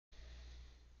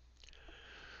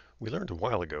We learned a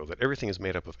while ago that everything is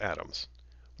made up of atoms.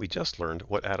 We just learned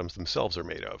what atoms themselves are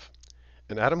made of.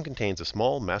 An atom contains a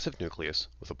small, massive nucleus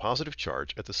with a positive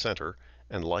charge at the center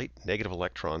and light, negative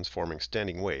electrons forming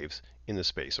standing waves in the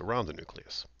space around the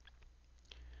nucleus.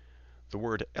 The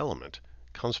word element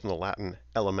comes from the Latin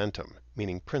elementum,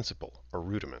 meaning principle or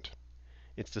rudiment.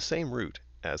 It's the same root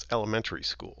as elementary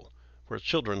school, where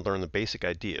children learn the basic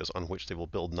ideas on which they will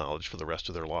build knowledge for the rest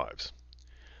of their lives.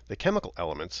 The chemical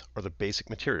elements are the basic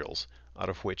materials out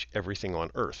of which everything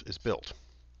on Earth is built.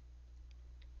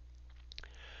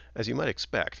 As you might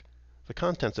expect, the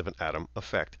contents of an atom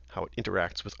affect how it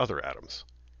interacts with other atoms.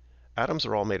 Atoms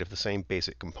are all made of the same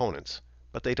basic components,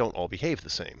 but they don't all behave the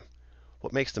same.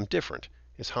 What makes them different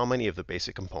is how many of the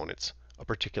basic components a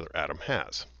particular atom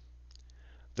has.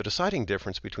 The deciding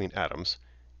difference between atoms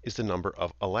is the number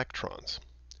of electrons.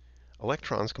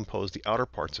 Electrons compose the outer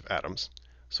parts of atoms,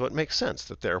 so it makes sense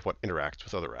that they're what interacts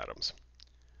with other atoms.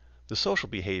 The social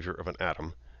behavior of an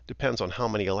atom depends on how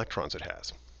many electrons it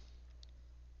has.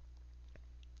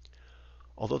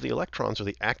 Although the electrons are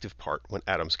the active part when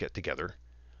atoms get together,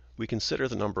 we consider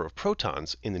the number of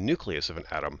protons in the nucleus of an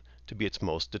atom to be its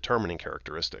most determining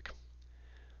characteristic.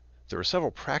 There are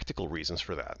several practical reasons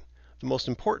for that, the most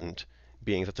important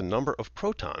being that the number of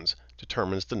protons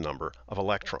determines the number of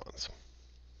electrons.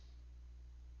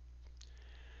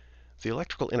 The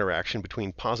electrical interaction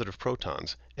between positive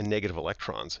protons and negative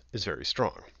electrons is very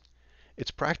strong. It's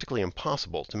practically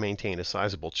impossible to maintain a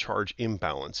sizable charge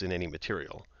imbalance in any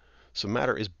material, so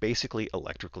matter is basically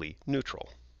electrically neutral.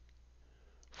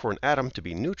 For an atom to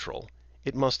be neutral,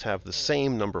 it must have the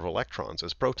same number of electrons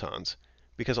as protons,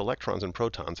 because electrons and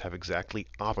protons have exactly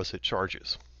opposite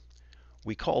charges.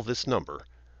 We call this number,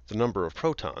 the number of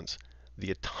protons, the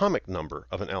atomic number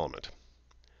of an element.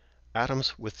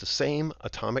 Atoms with the same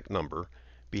atomic number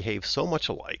behave so much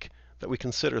alike that we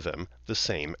consider them the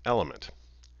same element.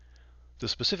 The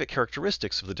specific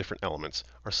characteristics of the different elements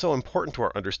are so important to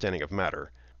our understanding of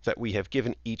matter that we have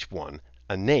given each one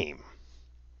a name.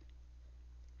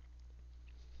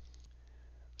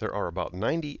 There are about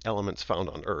 90 elements found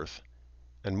on Earth,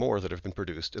 and more that have been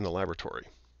produced in the laboratory.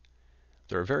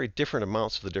 There are very different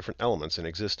amounts of the different elements in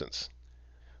existence.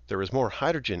 There is more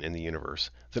hydrogen in the universe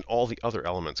than all the other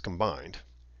elements combined,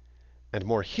 and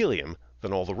more helium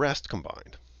than all the rest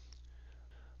combined.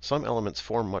 Some elements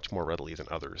form much more readily than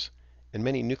others, and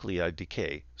many nuclei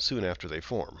decay soon after they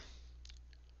form.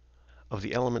 Of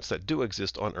the elements that do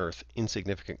exist on Earth in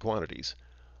significant quantities,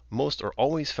 most are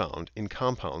always found in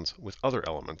compounds with other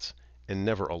elements and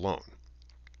never alone.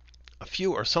 A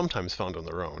few are sometimes found on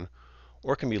their own,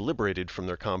 or can be liberated from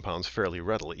their compounds fairly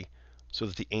readily, so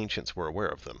that the ancients were aware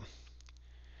of them.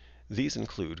 These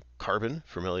include carbon,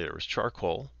 familiar as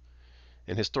charcoal,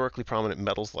 and historically prominent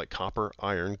metals like copper,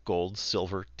 iron, gold,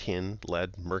 silver, tin,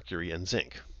 lead, mercury, and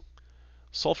zinc.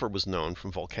 Sulfur was known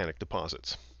from volcanic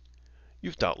deposits.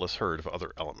 You've doubtless heard of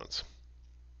other elements.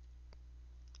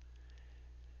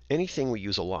 Anything we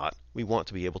use a lot, we want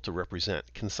to be able to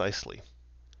represent concisely.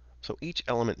 So each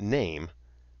element name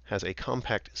has a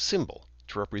compact symbol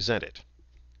to represent it.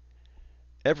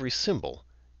 Every symbol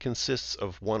consists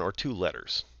of one or two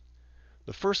letters.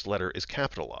 The first letter is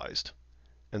capitalized,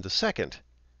 and the second,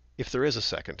 if there is a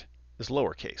second, is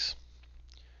lowercase.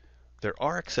 There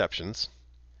are exceptions.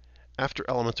 After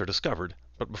elements are discovered,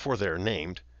 but before they are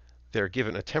named, they are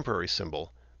given a temporary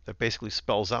symbol that basically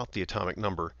spells out the atomic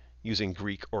number using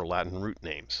Greek or Latin root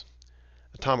names.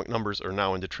 Atomic numbers are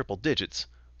now into triple digits,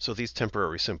 so these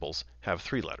temporary symbols have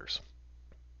 3 letters.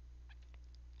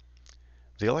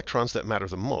 The electrons that matter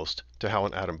the most to how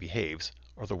an atom behaves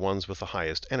are the ones with the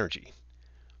highest energy,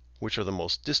 which are the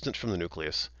most distant from the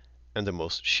nucleus and the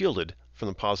most shielded from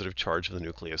the positive charge of the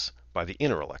nucleus by the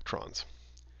inner electrons.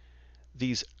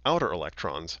 These outer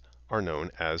electrons are known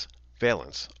as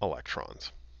valence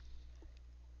electrons.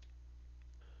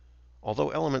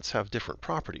 Although elements have different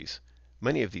properties,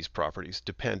 many of these properties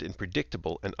depend in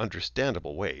predictable and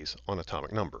understandable ways on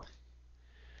atomic number.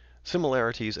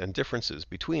 Similarities and differences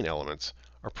between elements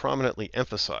are prominently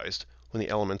emphasized when the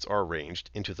elements are arranged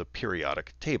into the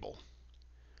periodic table.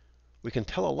 We can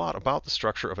tell a lot about the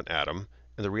structure of an atom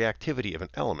and the reactivity of an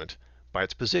element by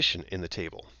its position in the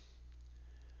table.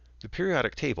 The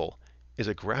periodic table is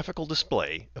a graphical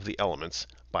display of the elements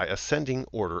by ascending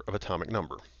order of atomic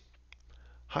number.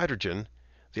 Hydrogen,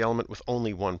 the element with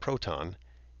only one proton,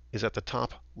 is at the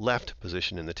top left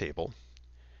position in the table,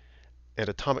 and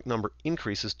atomic number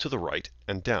increases to the right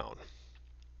and down.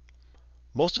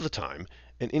 Most of the time,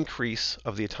 an increase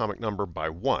of the atomic number by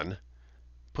 1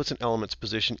 puts an element's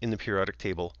position in the periodic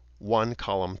table 1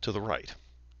 column to the right.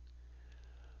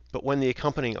 But when the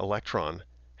accompanying electron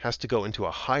has to go into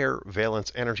a higher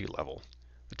valence energy level,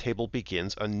 the table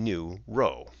begins a new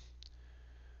row.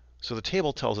 So the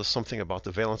table tells us something about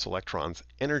the valence electrons'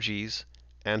 energies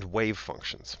and wave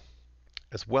functions,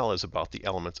 as well as about the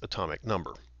element's atomic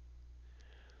number.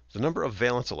 The number of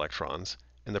valence electrons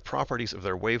and the properties of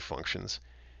their wave functions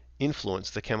influence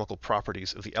the chemical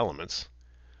properties of the elements,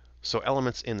 so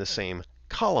elements in the same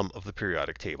column of the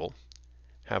periodic table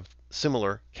have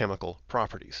similar chemical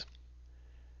properties.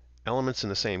 Elements in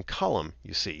the same column,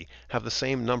 you see, have the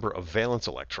same number of valence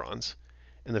electrons,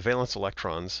 and the valence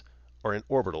electrons are in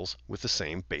orbitals with the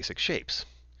same basic shapes.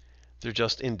 They're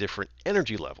just in different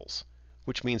energy levels,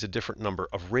 which means a different number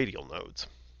of radial nodes.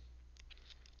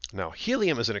 Now,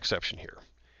 helium is an exception here.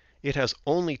 It has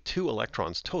only 2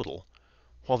 electrons total,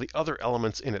 while the other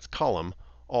elements in its column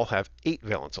all have 8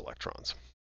 valence electrons.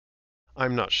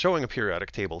 I'm not showing a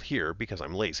periodic table here because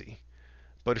I'm lazy,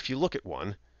 but if you look at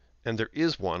one, and there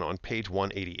is one on page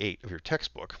 188 of your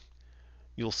textbook,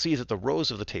 you'll see that the rows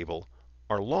of the table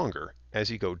are longer as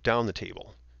you go down the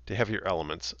table to heavier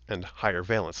elements and higher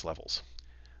valence levels.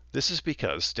 This is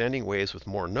because standing waves with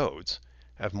more nodes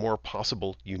have more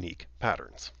possible unique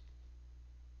patterns.